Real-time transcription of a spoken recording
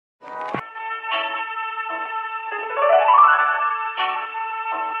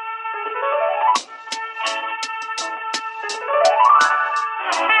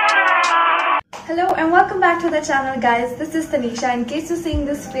Hello and welcome back to the channel, guys. This is Tanisha. In case you're seeing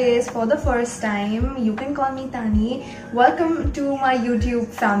this face for the first time, you can call me Tani. Welcome to my YouTube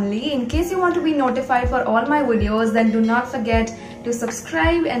family. In case you want to be notified for all my videos, then do not forget to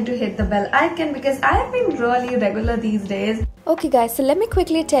subscribe and to hit the bell icon because I have been really regular these days. Okay guys, so let me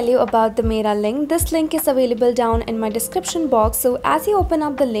quickly tell you about the Myntra link. This link is available down in my description box. So as you open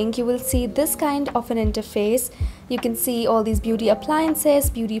up the link, you will see this kind of an interface. You can see all these beauty appliances,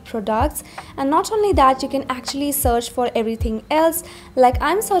 beauty products, and not only that, you can actually search for everything else. Like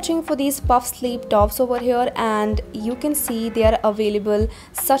I'm searching for these puff sleeve tops over here, and you can see they are available,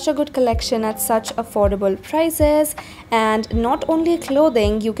 such a good collection at such affordable prices. And not only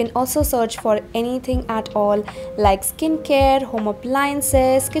clothing, you can also search for anything at all like skincare, home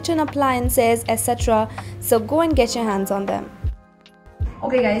appliances, kitchen appliances, etc. So go and get your hands on them.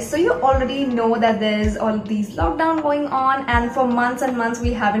 Okay guys, so you already know that there's all these lockdown going on, and for months and months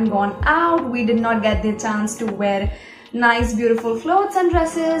we haven't gone out. We did not get the chance to wear nice beautiful clothes and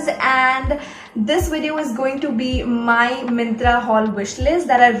dresses, and this video is going to be my Myntra haul wish list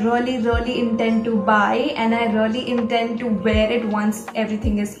that I really intend to buy, and I really intend to wear it once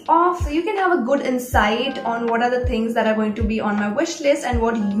everything is off, so you can have a good insight on what are the things that are going to be on my wish list and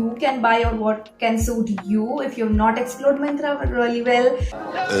what you can buy or what can suit you if you've not explored Myntra really well.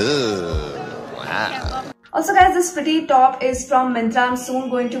 Wow. Also guys, this pretty top is from Myntra. I'm soon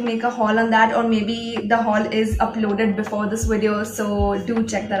going to make a haul on that, or maybe the haul is uploaded before this video, so do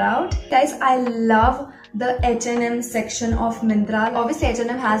check that out. Guys, I love the H&M section of Myntra. Obviously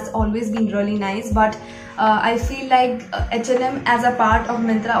H&M has always been really nice, but I feel like H&M as a part of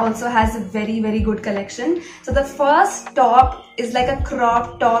Myntra also has a very good collection. So the first top is like a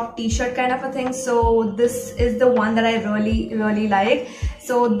crop top t-shirt kind of a thing, so this is the one that I really like.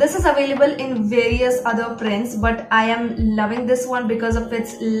 So this is available in various other prints, but I am loving this one because of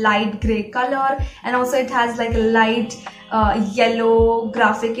its light grey color, and also it has like a light yellow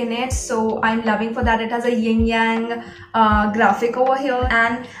graphic in it, so I'm loving for that. It has a yin yang graphic over here,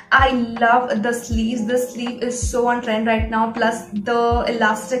 and I love the sleeves. This sleeve is so on trend right now, plus the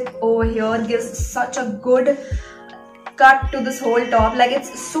elastic over here gives such a good cut to this whole top. Like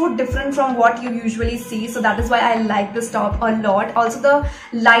it's so different from what you usually see, so that is why I like this top a lot. Also the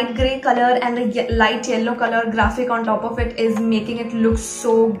light gray color and the light yellow color graphic on top of it is making it look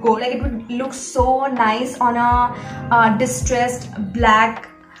so good. Like it would look so nice on a distressed black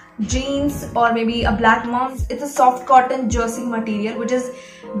jeans or maybe a black mom. It's a soft cotton jersey material which is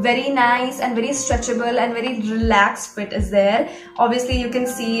very nice and very stretchable, and very relaxed fit is there. Obviously you can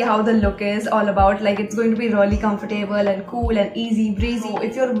see how the look is all about. Like it's going to be really comfortable and cool and easy breezy. So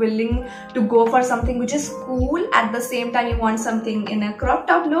if you're willing to go for something which is cool, at the same time you want something in a crop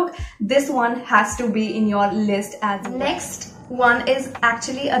top look, this one has to be in your list as well. Next one is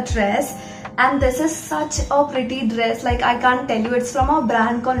actually a dress, and this is such a pretty dress. Like I can't tell you. It's from a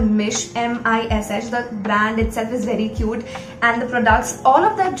brand called Mish, M-I-S-H. The brand itself is very cute, and the products, all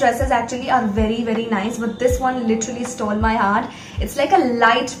of the dresses actually are very nice, but this one literally stole my heart. It's like a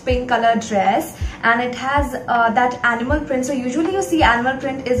light pink color dress, and it has that animal print. So usually you see animal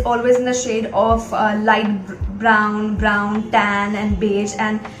print is always in the shade of light brown, tan and beige,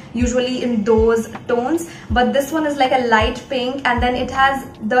 and usually in those tones, but this one is like a light pink, and then it has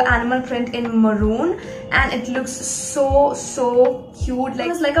the animal print in maroon, and it looks so cute. Like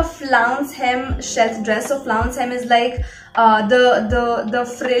it's like a flounce hem shelf dress. So flounce hem is like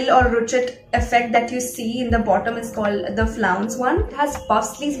the frill or ruchet effect that you see in the bottom is called the flounce one. It has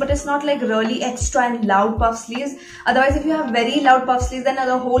puff sleeves, but it's not like really extra and loud puff sleeves. Otherwise if you have very loud puff sleeves, then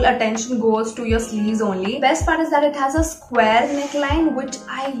the whole attention goes to your sleeves only. Best part is that it has a square neckline, which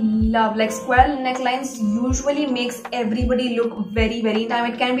I love. Like square necklines usually makes everybody look very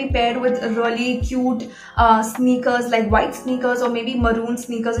time. It can be paired with really cute sneakers, like white sneakers or maybe maroon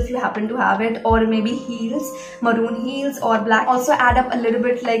sneakers if you happen to have it, or maybe heels, maroon heels or black. Also add up a little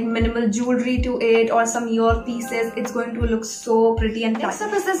bit like minimal jewelry to it or some ear pieces. It's going to look so pretty. And next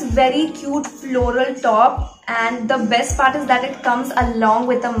up is this very cute floral top, and the best part is that it comes along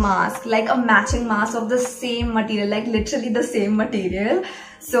with a mask, like a matching mask of the same material, like literally the same material.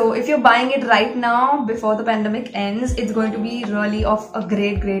 So if you're buying it right now before the pandemic ends, it's going to be really of a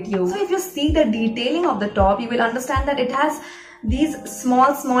great use. So if you see the detailing of the top, you will understand that it has these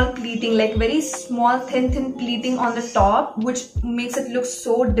small pleating, like very small thin pleating on the top, which makes it look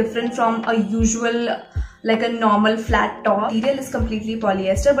so different from a usual, like a normal flat top. Material is completely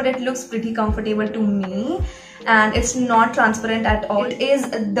polyester, but it looks pretty comfortable to me, and it's not transparent at all. It is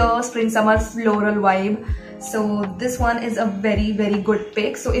the spring summer floral vibe. So this one is a very good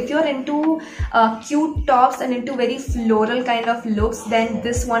pick. So if you're into cute tops and into very floral kind of looks, then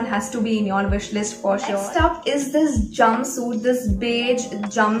this one has to be in your wish list for sure. Next up is this jumpsuit, this beige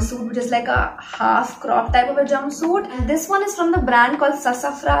jumpsuit, which is like a half crop type of a jumpsuit. And this one is from the brand called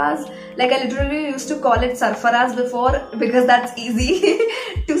Sassafras. Like I literally used to call it Sarfaraz before because that's easy.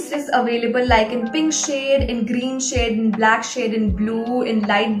 It's available like in pink shade, in green shade, in black shade, in blue, in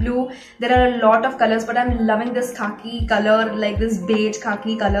light blue. There are a lot of colors, but I'm loving this khaki color, like this beige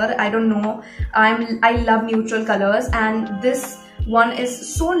khaki color. I don't know, I love neutral colors, and this one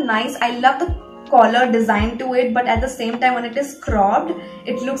is so nice. I love the collar design to it, but at the same time when it is cropped,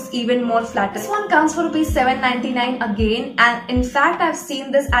 it looks even more flatter. This one comes for rupees 7.99 again, and in fact I've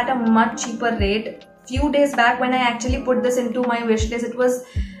seen this at a much cheaper rate. Few days back when I actually put this into my wish list, it was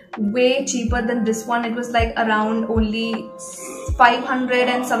way cheaper than this one. It was like around only 500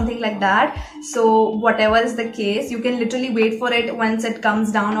 and something like that. So whatever is the case, you can literally wait for it once it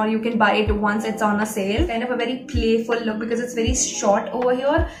comes down, or you can buy it once it's on a sale. Kind of a very playful look because it's very short over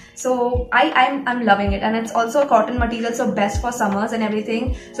here. So I'm loving it, and it's also a cotton material, so best for summers and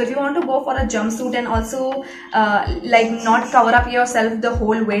everything. So if you want to go for a jumpsuit and also like not cover up yourself the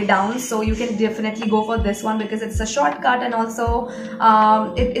whole way down, so you can definitely go for this one because it's a shortcut, and also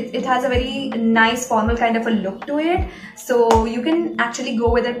it has a very nice formal kind of a look to it. So you can actually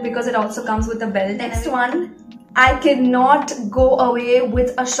go with it because it also comes with a belt. Next one, I cannot go away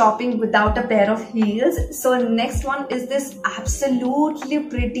with a shopping without a pair of heels. So next one is this absolutely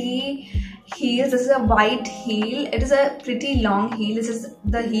pretty heels. This is a white heel. It is a pretty long heel. This is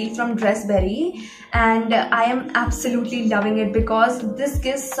the heel from Dressberry, and I am absolutely loving it because this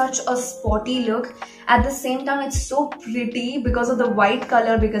gives such a sporty look. At the same time, it's so pretty because of the white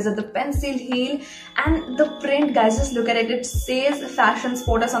color, because of the pencil heel, and the print, guys, just look at it. It says fashion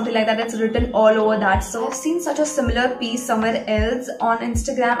sport or something like that. It's written all over that. So I've seen such a similar piece somewhere else on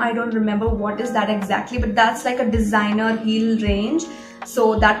Instagram. I don't remember what is that exactly, but that's like a designer heel range.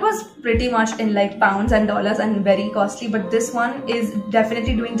 So that was pretty much in like pounds and dollars and very costly, but this one is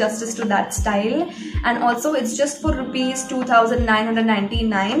definitely doing justice to that style. And also it's just for rupees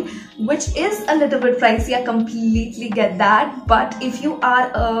 2,999, which is a little bit pricey. I completely get that, but if you are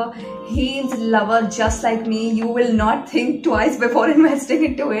a heels lover just like me, you will not think twice before investing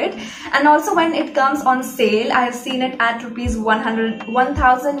into it. And also when it comes on sale, I have seen it at rupees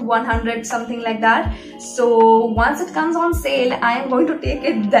 1,100 something like that. So once it comes on sale, I am going to take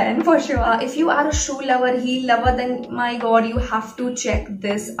it then for sure. If you are a shoe lover, heel lover, then my god, you have to check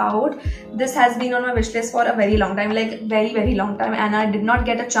this out. This has been on my wish list for a very long time, like very long time, and I did not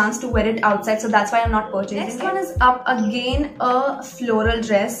get a chance to wear it outside, so that's why I'm not purchasing it. Next one is up again, a floral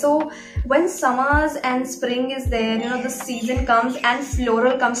dress. So when summers and spring is there, you know, the season comes and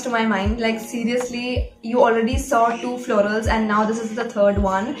floral comes to my mind. Like seriously, you already saw 2 florals and now this is the 3rd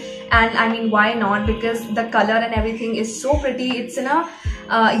one. And I mean, why not? Because the color and everything is so pretty. It's in a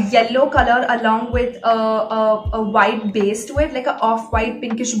yellow color along with a white base to it, like a off-white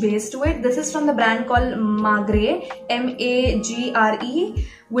pinkish base to it. This is from the brand called Magre, M-A-G-R-E,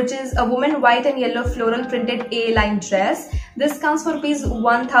 which is a woman white and yellow floral printed A-line dress. This comes for rupees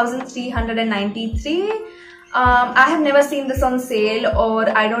 1,393. I have never seen this on sale, or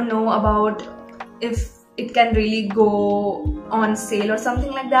I don't know about if it can really go on sale or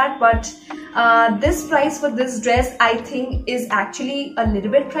something like that, but this price for this dress I think is actually a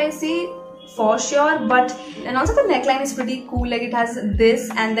little bit pricey for sure. But and also the neckline is pretty cool, like it has this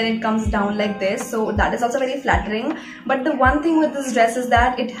and then it comes down like this, so that is also very flattering. But the one thing with this dress is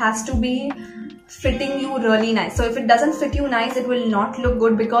that it has to be fitting you really nice. So if it doesn't fit you nice, it will not look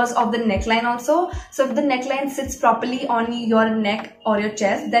good because of the neckline also. So if the neckline sits properly on your neck or your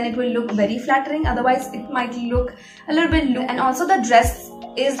chest, then it will look very flattering. Otherwise it might look a little bit loose. And also the dress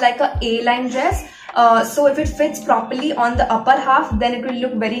is like a A-line dress. So if it fits properly on the upper half, then it will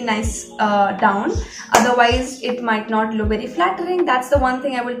look very nice down. Otherwise it might not look very flattering. That's the one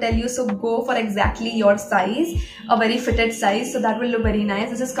thing I will tell you. So go for exactly your size, a very fitted size, so that will look very nice.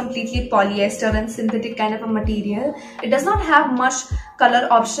 This is completely polyester and synthetic kind of a material. It does not have much color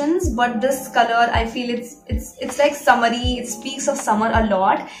options, but this color, I feel it's like summery. It speaks of summer a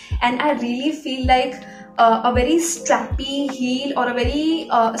lot, and I really feel like a very strappy heel or a very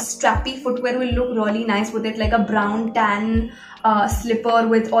strappy footwear will look really nice with it, like a brown tan slipper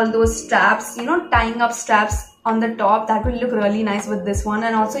with all those straps, you know, tying up straps on the top, that will look really nice with this one.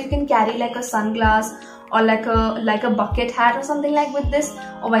 And also you can carry like a sunglass or like a bucket hat or something like with this.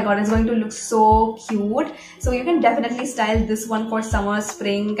 Oh my god, it's going to look so cute. So you can definitely style this one for summer,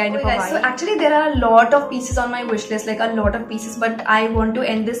 spring kind of a vibe. So actually there are a lot of pieces on my wish list, like a lot of pieces, but I want to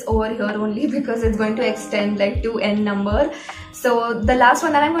end this over here only because it's going to extend like to n number. So the last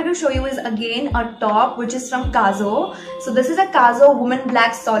one that I'm going to show you is again a top which is from Kazo. So this is a Kazo woman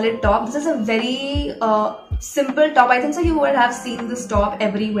black solid top. This is a very simple top. I think so you would have seen this top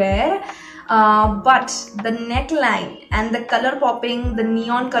everywhere. But the neckline and the color popping, the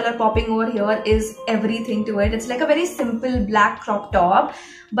neon color popping over here is everything to it. It's like a very simple black crop top,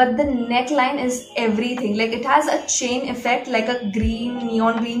 but the neckline is everything. Like it has a chain effect, like a green,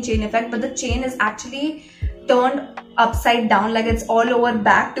 neon green chain effect, but the chain is actually turned upside down, like it's all over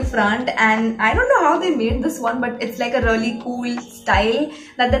back to front. And I don't know how they made this one, but it's like a really cool style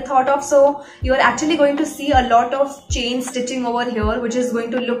that they thought of. So you're actually going to see a lot of chain stitching over here, which is going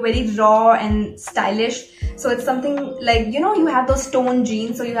to look very raw and stylish. So it's something like, you know, you have those tone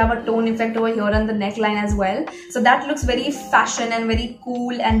jeans, so you have a tone effect over here on the neckline as well. So that looks very fashion and very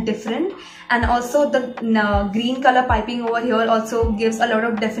cool and different. And also the green color piping over here also gives a lot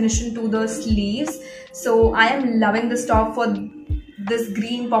of definition to the sleeves. So I am loving this top for this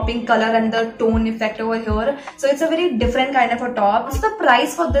green popping color and the tone effect over here. So it's a very different kind of a top. So the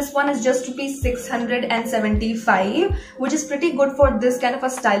price for this one is just ₹675, which is pretty good for this kind of a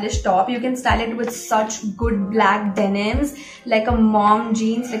stylish top. You can style it with such good black denims, like a mom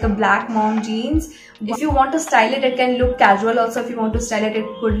jeans, like a black mom jeans. If you want to style it, it can look casual also. If you want to style it, it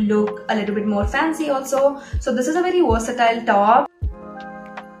could look a little bit more fancy also. So this is a very versatile top.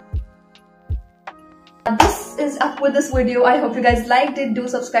 This is up with this video. I hope you guys liked it. Do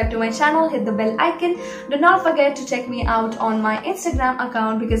subscribe to my channel, hit the bell icon. Do not forget to check me out on my Instagram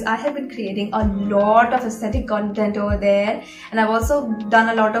account because I have been creating a lot of aesthetic content over there, and I've also done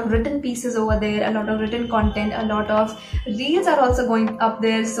a lot of written pieces over there, a lot of written content, a lot of reels are also going up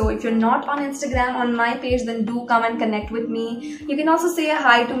there. So if you're not on Instagram on my page, then do come and connect with me. You can also say a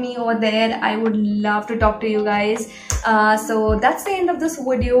hi to me over there. I would love to talk to you guys. So that's the end of this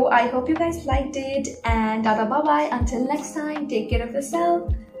video. I hope you guys liked it, and bye bye. Until next time, take care of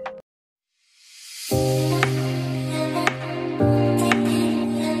yourself.